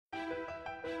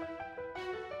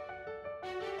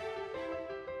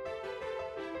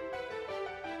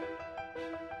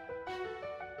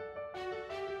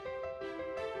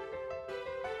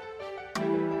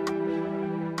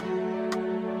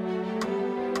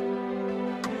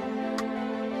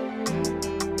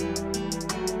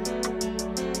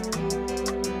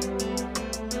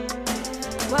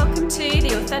to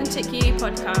the Authentic You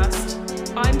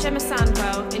podcast. I'm Gemma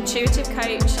Sandwell, intuitive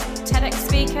coach, TEDx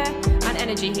speaker and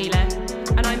energy healer,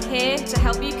 and I'm here to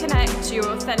help you connect to your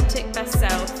authentic best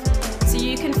self so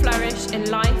you can flourish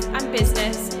in life and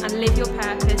business and live your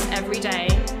purpose every day.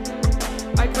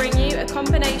 I bring you a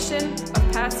combination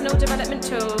of personal development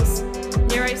tools,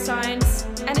 neuroscience,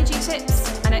 energy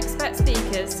tips and expert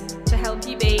speakers to help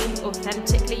you be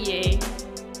authentically you.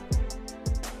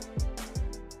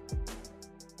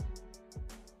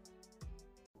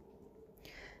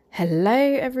 Hello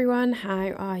everyone,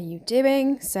 how are you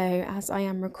doing? So as I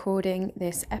am recording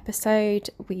this episode,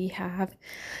 we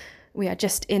are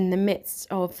just in the midst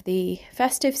of the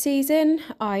festive season.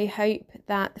 I hope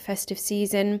that the festive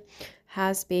season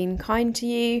has been kind to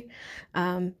you.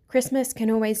 Christmas can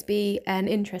always be an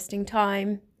interesting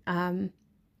time. I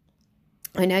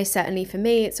know certainly for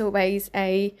me it's always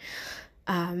a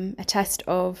test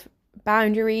of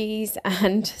boundaries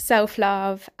and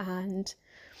self-love, and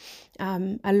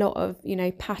a lot of,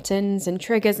 patterns and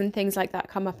triggers and things like that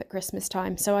come up at Christmas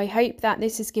time. So I hope that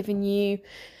this has given you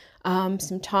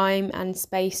some time and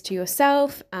space to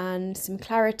yourself and some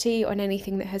clarity on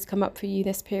anything that has come up for you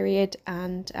this period.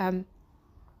 And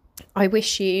I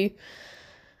wish you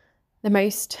the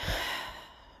most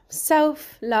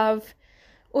self-love,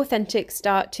 authentic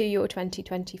start to your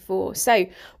 2024. So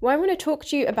what I want to talk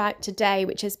to you about today,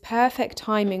 which is perfect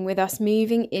timing with us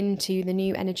moving into the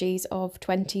new energies of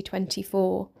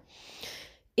 2024,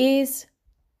 is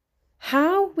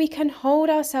how we can hold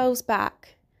ourselves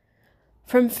back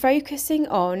from focusing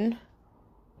on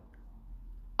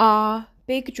our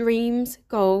big dreams,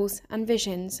 goals and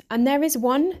visions. And there is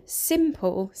one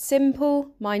simple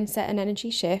mindset and energy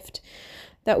shift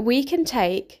that we can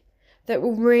take that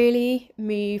will really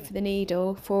move the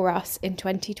needle for us in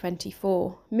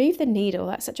 2024. Move the needle,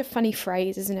 that's such a funny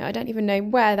phrase, isn't it? I don't even know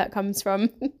where that comes from.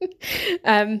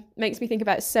 Makes me think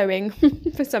about sewing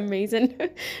for some reason.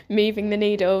 Moving the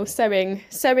needle, sewing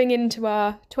into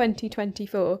our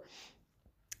 2024.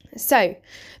 So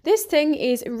this thing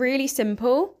is really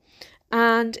simple,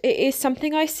 and it is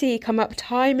something I see come up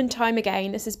time and time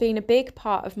again. This has been a big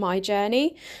part of my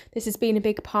journey. This has been a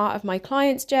big part of my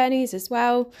clients' journeys as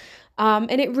well.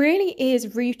 And it really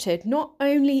is rooted not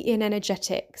only in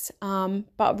energetics,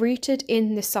 but rooted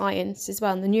in the science as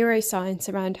well, and the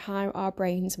neuroscience around how our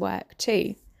brains work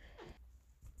too.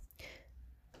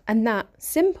 And that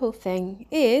simple thing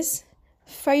is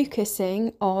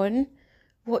focusing on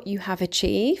what you have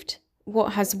achieved,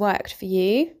 what has worked for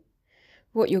you,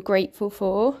 what you're grateful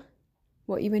for,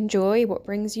 what you enjoy, what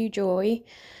brings you joy,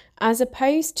 as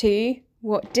opposed to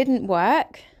what didn't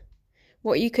work,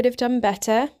 what you could have done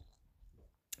better,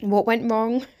 what went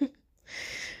wrong.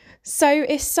 So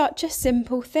it's such a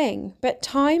simple thing, but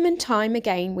time and time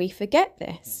again we forget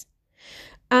this.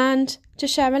 And to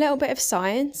share a little bit of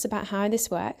science about how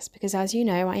this works, because as you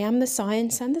know, I am the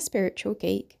science and the spiritual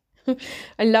geek.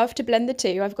 I love to blend the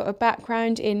two. I've got a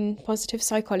background in positive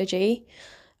psychology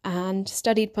and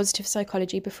studied positive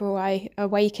psychology before I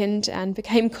awakened and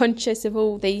became conscious of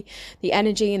all the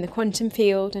energy in the quantum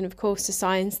field, and of course the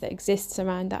science that exists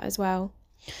around that as well.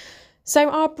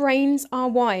 So our brains are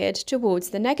wired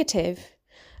towards the negative.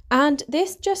 And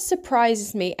this just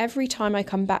surprises me every time I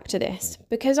come back to this,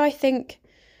 because I think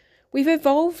we've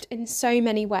evolved in so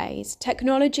many ways.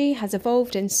 Technology has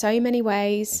evolved in so many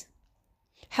ways.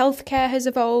 Healthcare has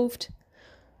evolved.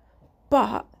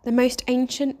 But the most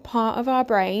ancient part of our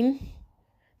brain,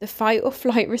 the fight or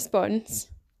flight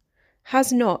response,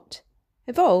 has not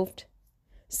evolved.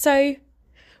 So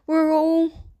we're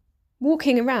all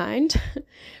walking around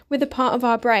with a part of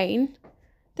our brain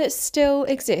that still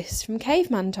exists from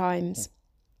caveman times.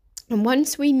 And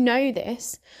once we know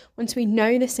this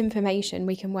information,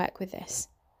 we can work with this.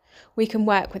 We can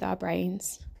work with our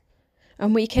brains.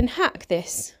 And we can hack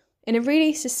this in a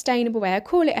really sustainable way. I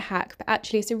call it a hack, but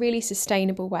actually it's a really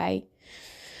sustainable way.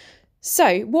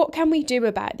 So what can we do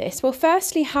about this? Well,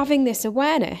 firstly, having this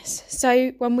awareness.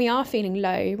 So when we are feeling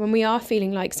low, when we are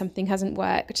feeling like something hasn't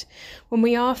worked, when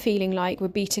we are feeling like we're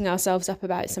beating ourselves up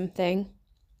about something,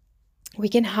 we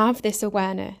can have this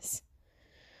awareness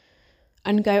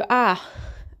and go,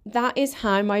 that is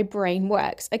how my brain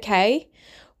works. Okay,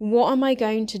 what am I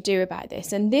going to do about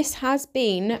this? And this has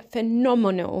been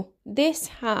phenomenal.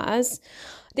 This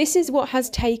is what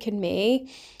has taken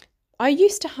me. I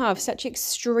used to have such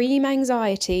extreme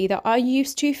anxiety that I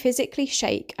used to physically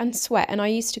shake and sweat, and I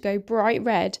used to go bright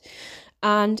red.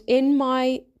 And in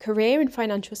my career in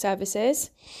financial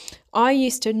services, I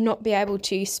used to not be able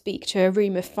to speak to a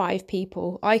room of 5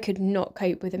 people. I could not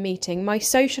cope with a meeting. My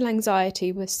social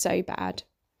anxiety was so bad.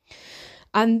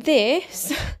 And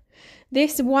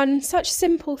this one such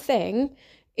simple thing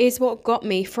is what got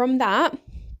me from that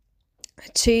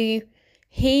to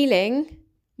healing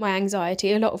my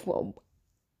anxiety, a lot of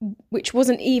which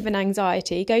wasn't even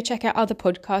anxiety. Go check out other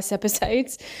podcast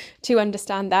episodes to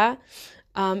understand that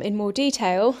in more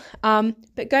detail.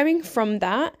 But going from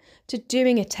that to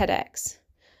doing a TEDx.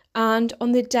 And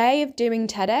on the day of doing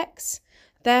TEDx,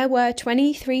 there were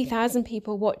 23,000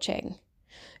 people watching,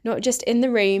 not just in the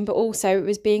room, but also it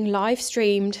was being live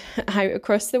streamed out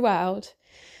across the world.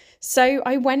 So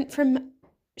I went from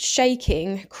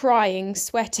shaking, crying,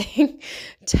 sweating,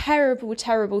 terrible,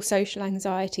 terrible social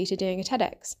anxiety to doing a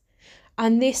TEDx.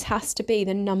 And this has to be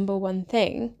the number one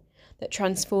thing that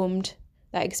transformed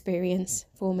that experience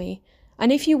for me.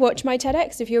 And if you watch my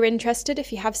TEDx, if you're interested,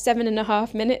 if you have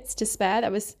 7.5 minutes to spare,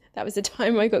 that was the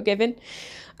time I got given.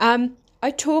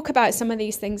 I talk about some of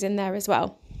these things in there as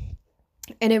well,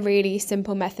 in a really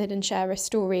simple method, and share a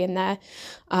story in there.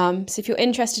 So if you're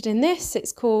interested in this,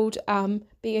 it's called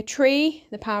Be a Tree,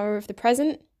 The Power of the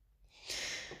Present.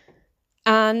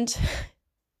 And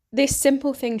this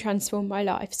simple thing transformed my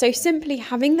life. So simply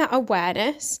having that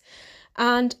awareness,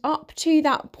 and up to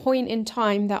that point in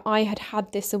time that I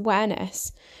had this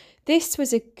awareness, this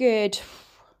was a good,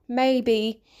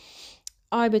 maybe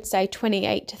I would say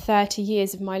 28 to 30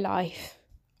 years of my life.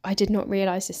 I did not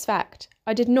realise this fact.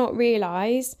 I did not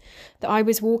realise that I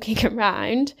was walking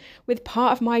around with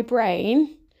part of my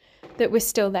brain that was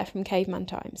still there from caveman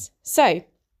times. So,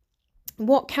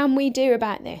 what can we do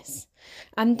about this?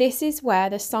 And this is where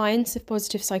the science of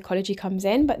positive psychology comes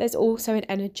in, but there's also an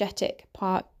energetic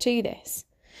part to this.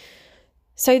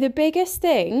 So the biggest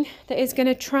thing that is going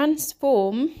to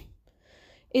transform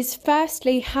is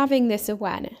firstly having this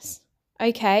awareness.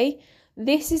 Okay,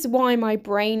 this is why my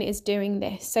brain is doing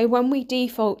this. So when we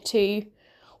default to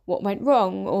what went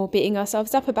wrong, or beating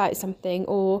ourselves up about something,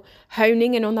 or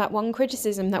honing in on that one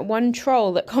criticism, that one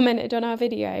troll that commented on our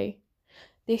video,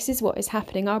 this is what is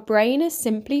happening. Our brain is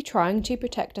simply trying to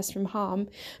protect us from harm,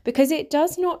 because it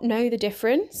does not know the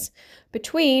difference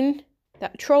between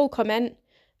that troll comment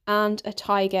and a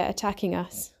tiger attacking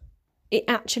us. It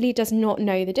actually does not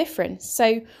know the difference.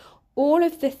 So all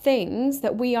of the things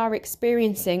that we are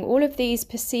experiencing, all of these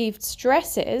perceived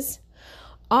stresses,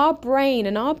 our brain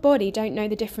and our body don't know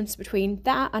the difference between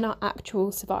that and our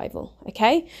actual survival,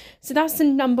 okay? So that's the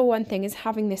number one thing, is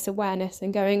having this awareness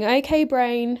and going, okay,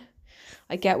 brain,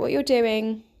 I get what you're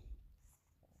doing,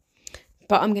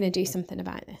 but I'm going to do something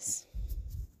about this.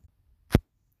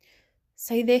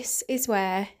 So this is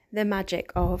where the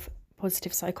magic of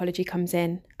positive psychology comes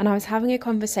in. And I was having a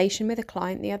conversation with a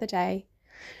client the other day,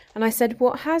 and I said,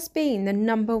 what has been the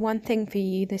number one thing for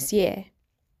you this year?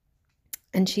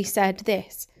 And she said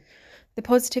this, the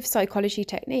positive psychology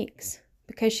techniques,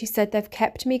 because she said they've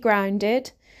kept me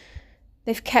grounded,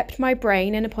 they've kept my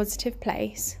brain in a positive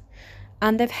place,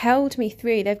 and they've held me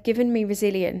through, they've given me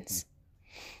resilience.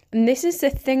 And this is the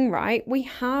thing, right?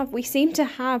 We seem to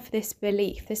have this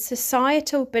belief, this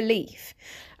societal belief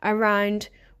around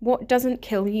what doesn't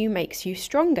kill you makes you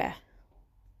stronger.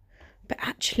 But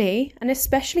actually, and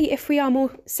especially if we are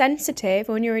more sensitive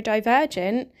or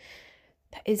neurodivergent,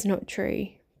 that is not true.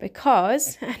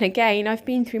 Because, and again, I've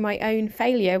been through my own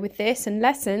failure with this and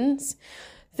lessons,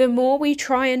 the more we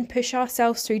try and push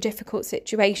ourselves through difficult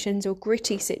situations or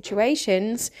gritty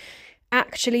situations,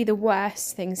 actually the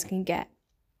worse things can get.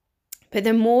 But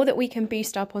the more that we can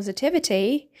boost our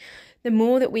positivity, the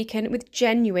more that we can,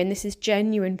 this is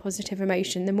genuine positive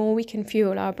emotion, the more we can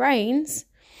fuel our brains,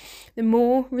 the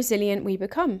more resilient we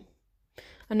become.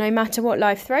 And no matter what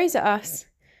life throws at us,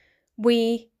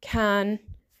 we can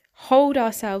hold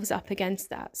ourselves up against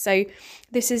that. So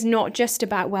this is not just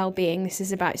about well-being, this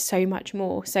is about so much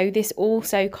more. So this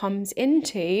also comes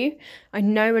into, I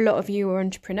know a lot of you are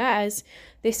entrepreneurs,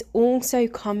 this also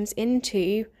comes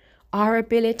into our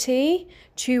ability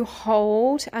to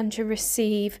hold and to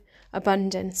receive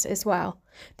abundance as well.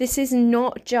 This is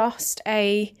not just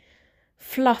a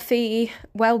fluffy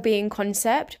well-being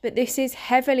concept, but this is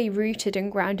heavily rooted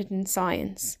and grounded in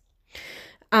science.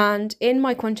 And in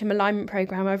my quantum alignment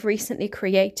program, I've recently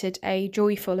created a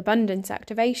joyful abundance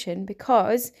activation,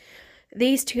 because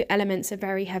these two elements are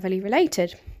very heavily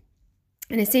related.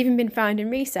 And it's even been found in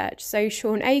research. So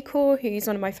Shawn Achor, who's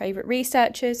one of my favourite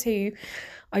researchers, who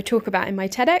I talk about in my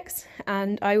TEDx,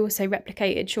 and I also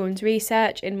replicated Shawn's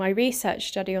research in my research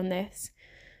study on this.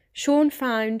 Shawn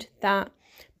found that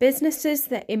businesses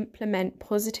that implement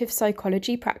positive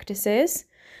psychology practices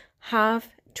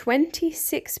have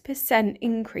 26%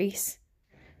 increase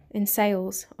in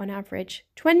sales on average.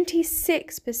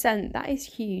 26%, that is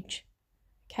huge.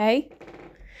 Okay?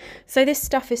 So this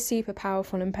stuff is super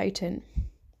powerful and potent.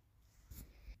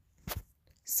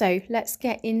 So let's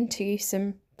get into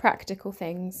some practical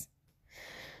things.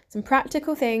 Some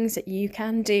practical things that you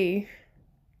can do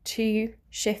to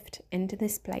shift into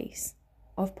this place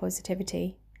of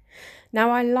positivity.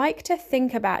 Now, I like to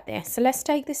think about this. So let's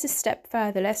take this a step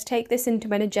further. Let's take this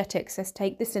into energetics. Let's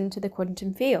take this into the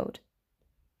quantum field.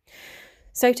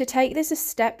 So to take this a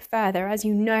step further, as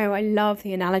you know, I love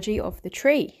the analogy of the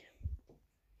tree.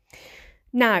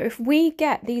 Now, if we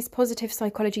get these positive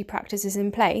psychology practices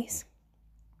in place,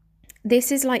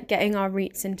 this is like getting our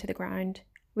roots into the ground.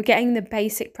 We're getting the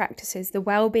basic practices, the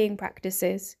well-being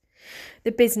practices,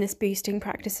 the business boosting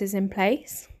practices in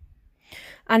place.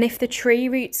 And if the tree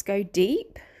roots go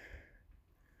deep,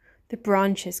 the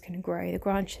branches can grow,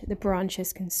 the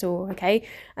branches can soar, okay?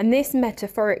 And this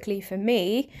metaphorically for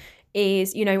me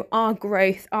is, you know, our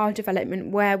growth, our development,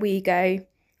 where we go,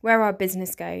 where our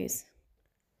business goes,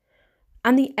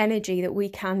 and the energy that we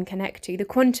can connect to, the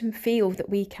quantum field that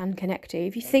we can connect to.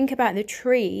 If you think about the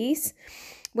trees,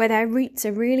 where their roots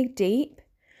are really deep,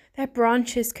 their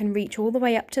branches can reach all the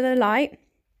way up to the light.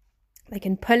 They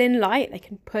can pull in light, they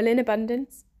can pull in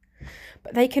abundance,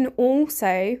 but they can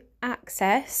also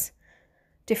access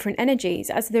different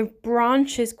energies. As the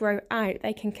branches grow out,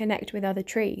 they can connect with other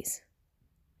trees.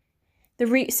 The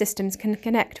root systems can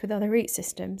connect with other root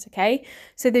systems, okay?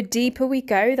 So the deeper we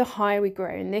go, the higher we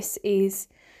grow. And this is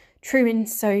true in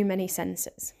so many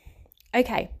senses.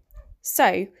 Okay,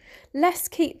 so let's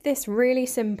keep this really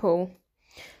simple.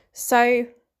 So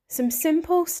some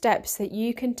simple steps that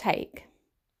you can take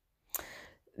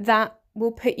that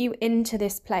will put you into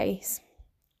this place.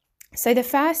 So the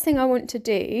first thing I want to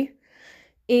do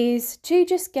is to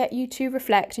just get you to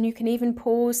reflect, and you can even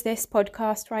pause this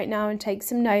podcast right now and take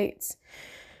some notes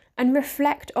and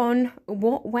reflect on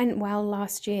what went well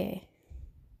last year.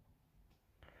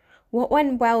 What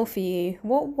went well for you?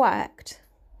 What worked?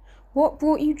 What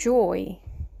brought you joy?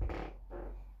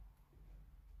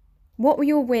 What were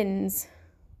your wins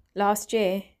last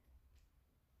year?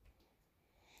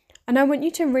 And I want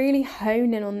you to really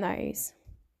hone in on those.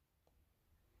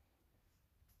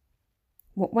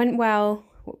 What went well?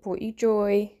 What brought you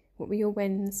joy? What were your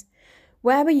wins?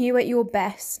 Where were you at your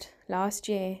best last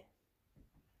year?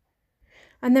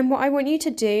 And then what I want you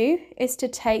to do is to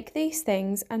take these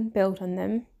things and build on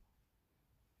them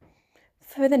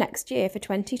for the next year, for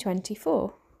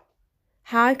 2024.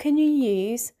 How can you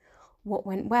use what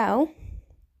went well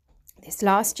this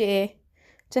last year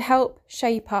to help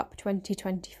shape up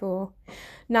 2024?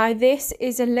 Now, this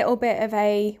is a little bit of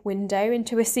a window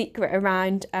into a secret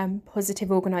around positive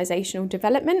organisational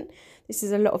development. This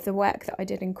is a lot of the work that I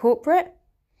did in corporate,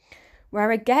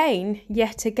 where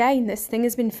yet again, this thing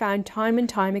has been found time and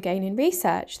time again in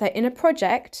research, that in a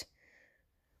project,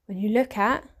 when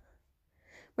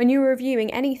you're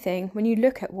reviewing anything, when you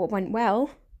look at what went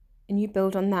well and you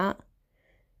build on that,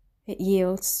 it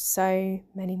yields so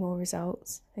many more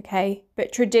results, okay?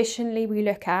 But traditionally we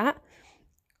look at,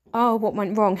 what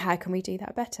went wrong? How can we do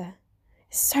that better?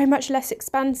 It's so much less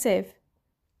expansive,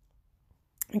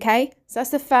 okay? So that's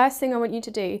the first thing I want you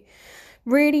to do.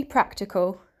 Really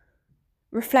practical.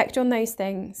 Reflect on those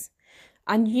things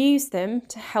and use them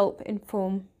to help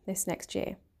inform this next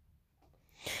year.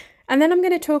 And then I'm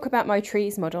going to talk about my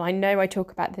trees model. I know I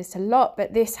talk about this a lot,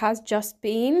 but this has just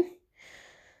been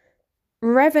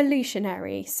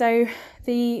revolutionary. So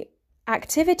the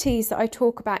activities that I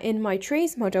talk about in my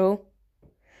trees model,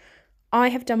 I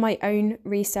have done my own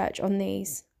research on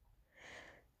these.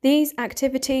 These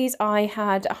activities, I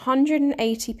had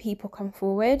 180 people come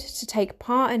forward to take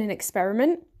part in an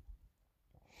experiment.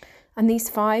 And these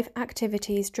 5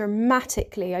 activities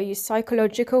dramatically, I use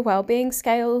psychological well-being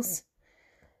scales,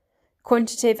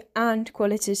 quantitative and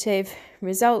qualitative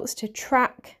results to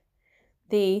track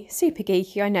the super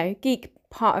geeky, I know, geek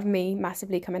part of me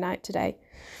massively coming out today,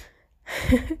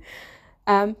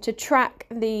 to track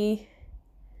the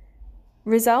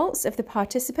results of the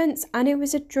participants, and it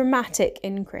was a dramatic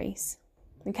increase,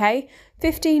 okay?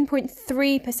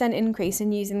 15.3% increase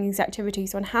in using these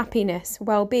activities on happiness,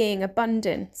 well-being,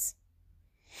 abundance.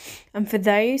 And for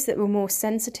those that were more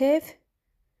sensitive,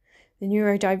 the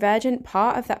neurodivergent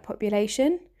part of that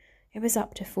population, it was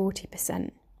up to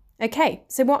 40%. Okay,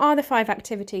 so what are the 5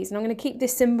 activities? And I'm going to keep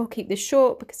this simple, keep this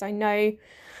short, because I know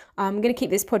I'm going to keep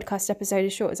this podcast episode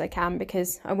as short as I can,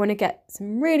 because I want to get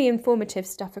some really informative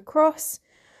stuff across.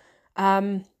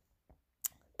 But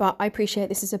I appreciate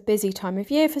this is a busy time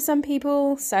of year for some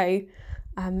people. So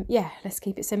let's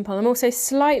keep it simple. I'm also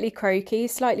slightly croaky,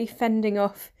 slightly fending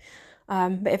off a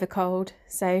bit of a cold.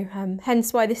 So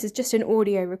hence why this is just an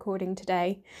audio recording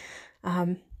today.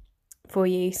 for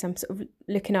you. So I'm sort of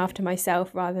looking after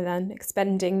myself rather than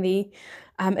expending the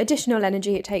additional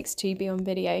energy it takes to be on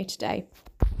video today.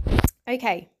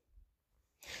 Okay.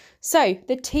 So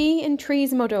the T in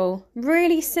trees model,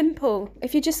 really simple.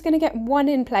 If you're just going to get one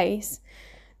in place,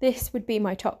 this would be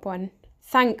my top one.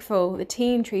 Thankful. The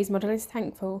T in trees model is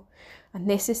thankful. And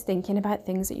this is thinking about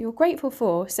things that you're grateful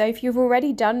for. So if you've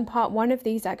already done part one of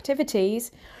these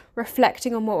activities,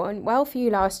 reflecting on what went well for you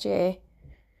last year,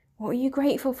 what are you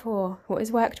grateful for? What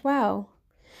has worked well?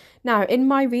 Now, in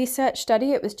my research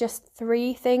study, it was just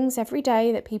 3 things every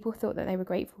day that people thought that they were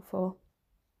grateful for.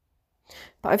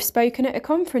 But I've spoken at a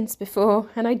conference before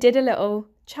and I did a little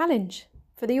challenge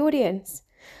for the audience.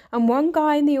 And one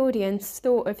guy in the audience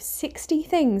thought of 60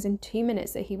 things in 2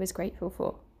 minutes that he was grateful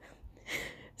for.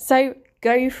 So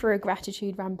go for a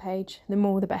gratitude rampage, the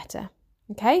more the better.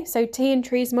 Okay, so T in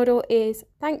trees model is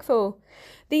thankful.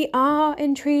 The R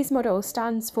in trees model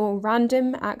stands for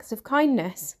random acts of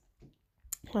kindness.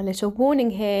 A little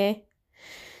warning here.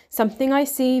 Something I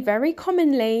see very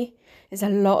commonly is a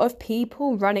lot of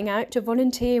people running out to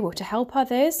volunteer or to help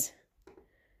others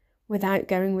without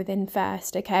going within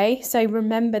first, okay? So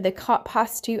remember, the cup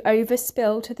has to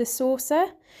overspill to the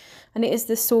saucer, and it is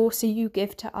the saucer you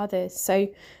give to others. So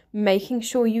making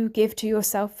sure you give to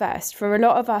yourself first. For a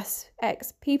lot of us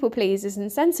ex-people pleasers and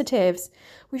sensitives,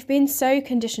 we've been so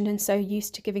conditioned and so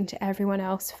used to giving to everyone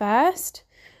else first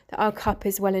that our cup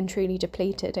is well and truly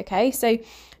depleted, okay? So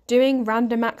doing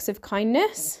random acts of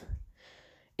kindness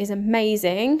is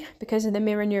amazing because of the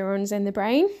mirror neurons in the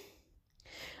brain.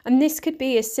 And this could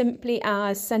be as simply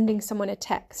as sending someone a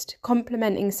text,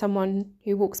 complimenting someone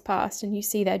who walks past and you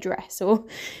see their dress, or,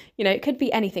 it could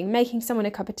be anything, making someone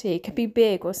a cup of tea. It could be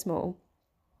big or small.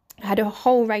 I had a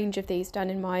whole range of these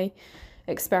done in my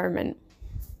experiment.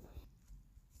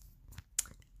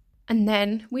 And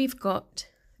then we've got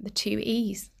the 2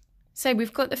 E's. So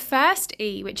we've got the first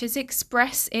E, which is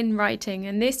express in writing.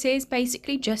 And this is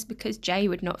basically just because J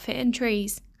would not fit in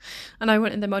trees. And I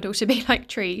wanted the model to be like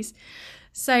trees.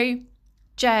 So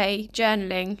J,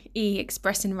 journaling, E,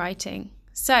 express in writing.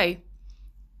 So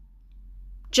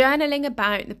journaling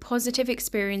about the positive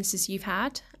experiences you've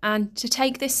had, and to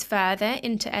take this further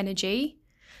into energy,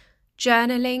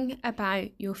 journaling about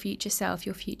your future self,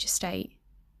 your future state.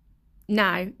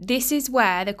 Now, this is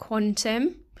where the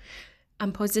quantum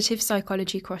and positive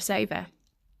psychology cross over.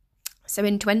 So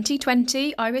in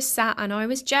 2020, I was sat and I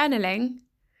was journaling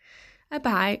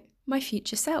about my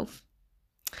future self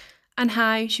and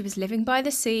how she was living by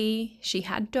the sea, she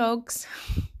had dogs.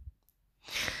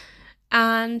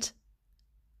 And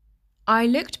I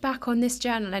looked back on this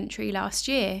journal entry last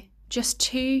year, just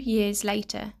 2 years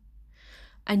later.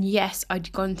 And yes,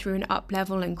 I'd gone through an up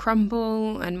level and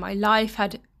crumble, and my life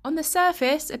had, on the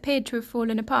surface, appeared to have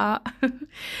fallen apart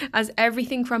as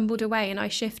everything crumbled away and I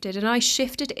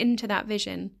shifted into that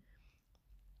vision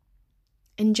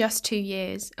in just 2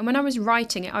 years. And when I was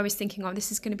writing it, I was thinking,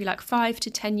 this is going to be like 5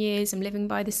 to 10 years. I'm living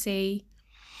by the sea.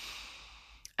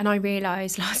 And I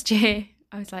realised last year,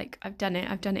 I was like, I've done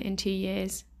it in 2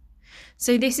 years.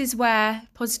 So this is where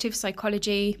positive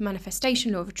psychology,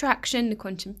 manifestation, law of attraction, the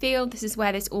quantum field, this is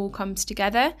where this all comes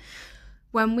together.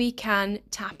 When we can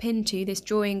tap into this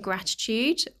joy and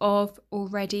gratitude of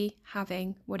already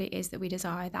having what it is that we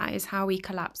desire. That is how we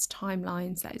collapse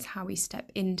timelines. That is how we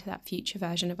step into that future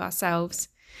version of ourselves.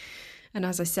 And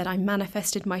as I said, I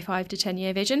manifested my 5 to 10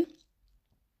 year vision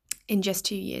in just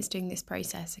 2 years doing this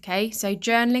process, okay? So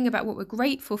journaling about what we're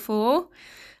grateful for.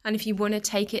 And if you want to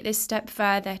take it this step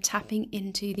further, tapping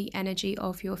into the energy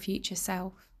of your future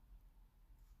self.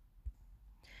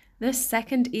 The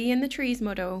second E in the trees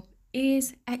model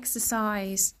is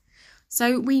exercise.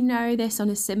 So we know this on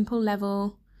a simple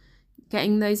level,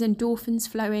 getting those endorphins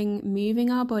flowing, moving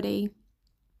our body.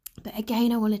 But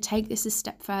again, I want to take this a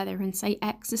step further and say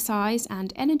exercise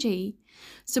and energy.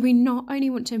 So we not only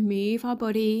want to move our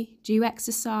body, do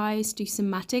exercise, do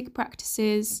somatic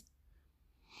practices,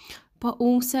 but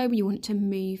also we want to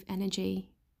move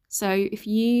energy. So if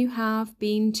you have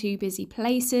been to busy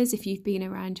places, if you've been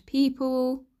around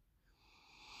people,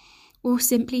 or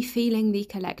simply feeling the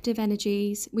collective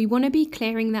energies, we want to be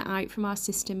clearing that out from our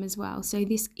system as well. So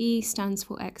this E stands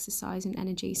for exercise and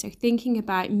energy. So thinking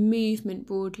about movement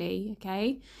broadly,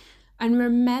 okay? And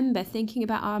remember, thinking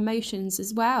about our emotions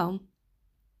as well.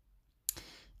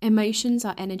 Emotions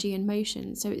are energy in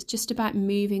motion. So it's just about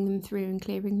moving them through and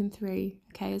clearing them through,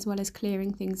 okay? As well as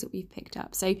clearing things that we've picked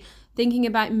up. So thinking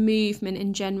about movement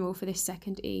in general for this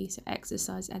second E. So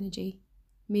exercise, energy,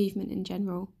 movement in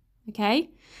general, okay?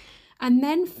 And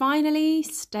then finally,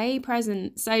 stay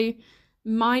present. So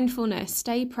mindfulness,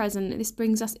 stay present. This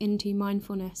brings us into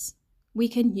mindfulness. We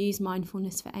can use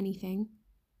mindfulness for anything.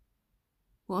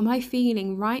 What am I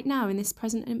feeling right now in this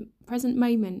present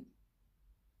moment?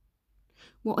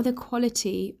 What is the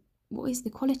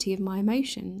quality of my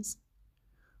emotions?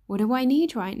 What do I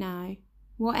need right now?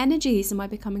 What energies am I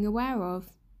becoming aware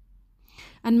of?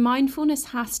 And mindfulness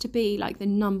has to be like the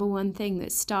number one thing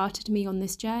that started me on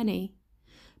this journey,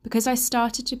 because I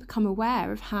started to become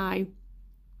aware of how,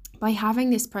 by having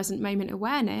this present moment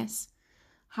awareness,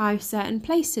 how certain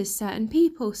places, certain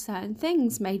people, certain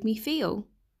things made me feel.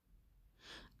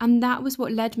 And that was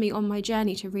what led me on my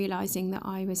journey to realizing that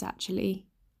I was actually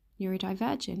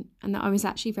neurodivergent, and that I was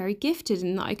actually very gifted,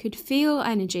 and that I could feel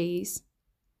energies,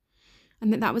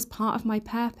 and that was part of my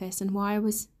purpose and why I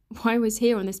was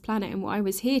here on this planet, and what I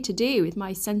was here to do with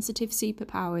my sensitive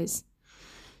superpowers.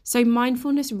 So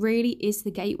mindfulness really is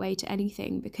the gateway to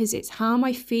anything, because it's how am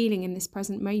I feeling in this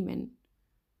present moment?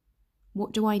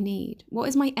 What do I need? What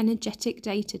is my energetic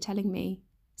data telling me?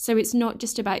 So it's not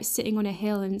just about sitting on a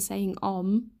hill and saying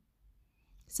Om.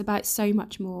 It's about so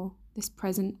much more, this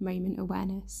present moment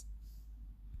awareness.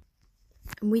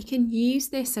 And we can use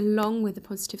this along with the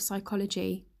positive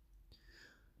psychology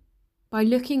by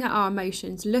looking at our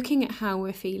emotions, looking at how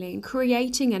we're feeling,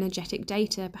 creating energetic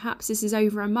data. Perhaps this is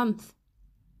over a month.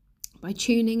 By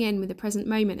tuning in with the present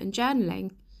moment and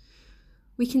journaling,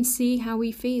 we can see how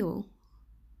we feel.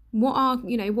 What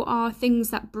are things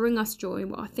that bring us joy?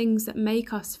 What are things that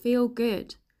make us feel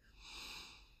good?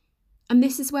 And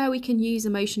this is where we can use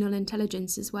emotional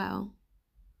intelligence as well.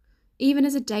 Even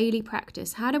as a daily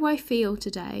practice, how do I feel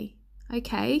today?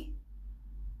 Okay.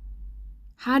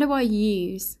 How do I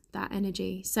use that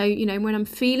energy? So, when I'm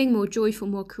feeling more joyful,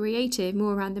 more creative,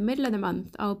 more around the middle of the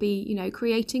month, I'll be,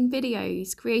 creating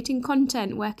videos, creating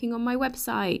content, working on my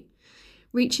website,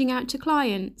 reaching out to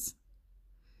clients.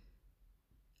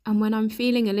 And when I'm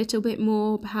feeling a little bit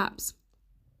more, perhaps,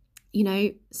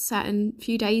 certain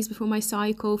few days before my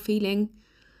cycle, feeling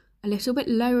a little bit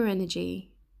lower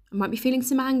energy, I might be feeling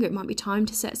some anger. It might be time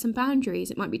to set some boundaries.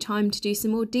 It might be time to do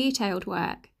some more detailed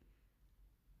work.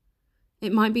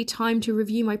 It might be time to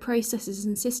review my processes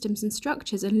and systems and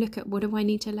structures and look at what do I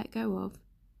need to let go of.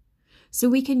 So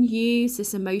we can use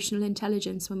this emotional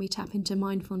intelligence when we tap into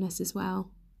mindfulness as well.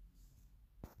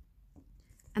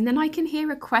 And then I can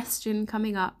hear a question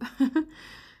coming up,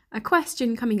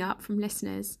 from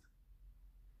listeners.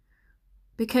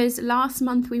 Because last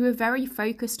month we were very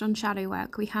focused on shadow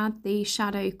work. We had the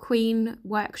Shadow Queen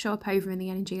workshop over in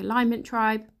the Energy Alignment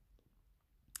Tribe.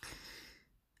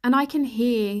 And I can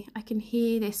hear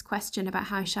this question about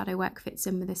how shadow work fits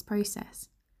in with this process.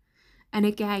 And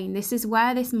again, this is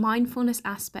where this mindfulness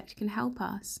aspect can help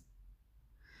us.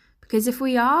 Because if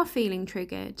we are feeling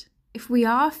triggered, if we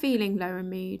are feeling low in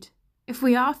mood, if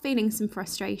we are feeling some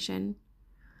frustration,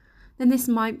 then this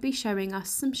might be showing us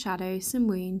some shadows, some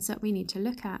wounds that we need to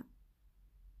look at.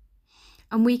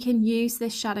 And we can use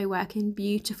this shadow work in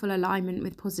beautiful alignment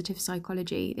with positive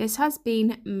psychology. This has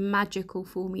been magical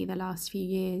for me the last few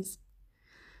years,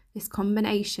 this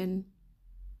combination.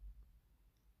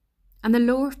 And the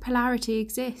law of polarity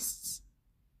exists.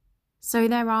 So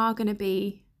there are going to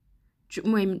be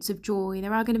moments of joy,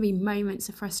 there are going to be moments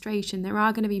of frustration, there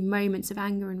are going to be moments of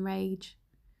anger and rage,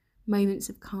 moments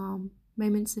of calm,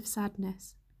 moments of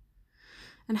sadness.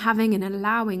 And having and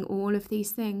allowing all of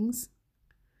these things,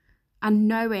 and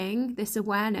knowing this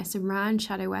awareness around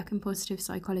shadow work and positive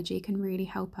psychology can really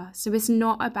help us. So it's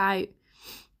not about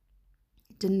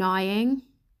denying,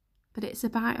 but it's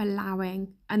about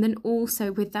allowing. And then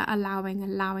also with that allowing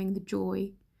the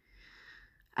joy,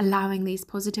 allowing these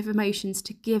positive emotions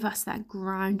to give us that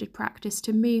grounded practice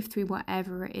to move through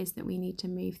whatever it is that we need to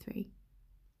move through.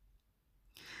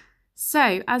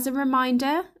 So as a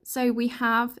reminder, so we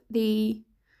have the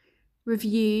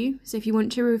review. So if you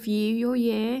want to review your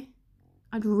year,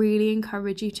 I'd really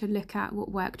encourage you to look at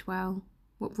what worked well,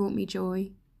 what brought me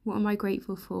joy, what am I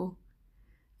grateful for,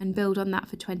 and build on that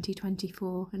for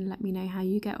 2024 and let me know how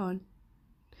you get on.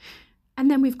 And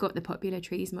then we've got the Popular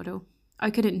Trees model. I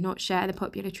couldn't not share the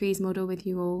Popular Trees model with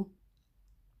you all.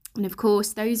 And of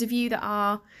course, those of you that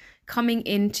are coming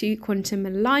into quantum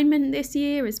alignment this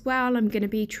year as well, I'm going to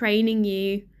be training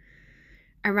you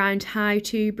around how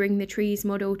to bring the trees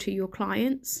model to your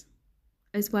clients,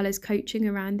 as well as coaching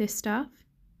around this stuff.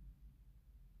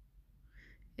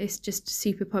 It's just a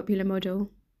super popular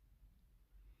model.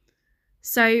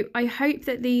 So I hope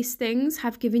that these things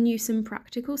have given you some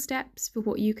practical steps for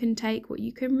what you can take, what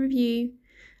you can review,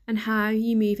 and how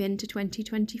you move into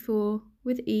 2024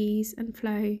 with ease and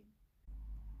flow.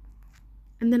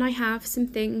 And then I have some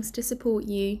things to support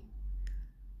you.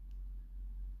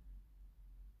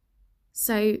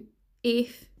 So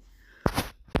if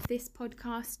this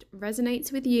podcast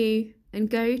resonates with you, then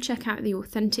go check out the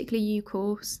Authentically You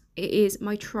course. It is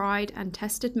my tried and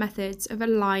tested methods of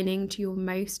aligning to your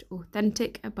most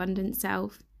authentic, abundant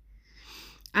self.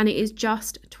 And it is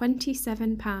just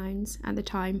 £27 at the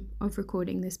time of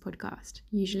recording this podcast,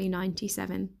 usually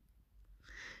 £97.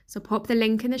 So pop the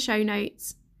link in the show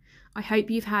notes. I hope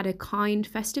you've had a kind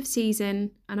festive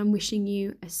season, and I'm wishing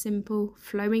you a simple,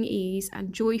 flowing ease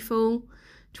and joyful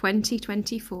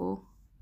 2024.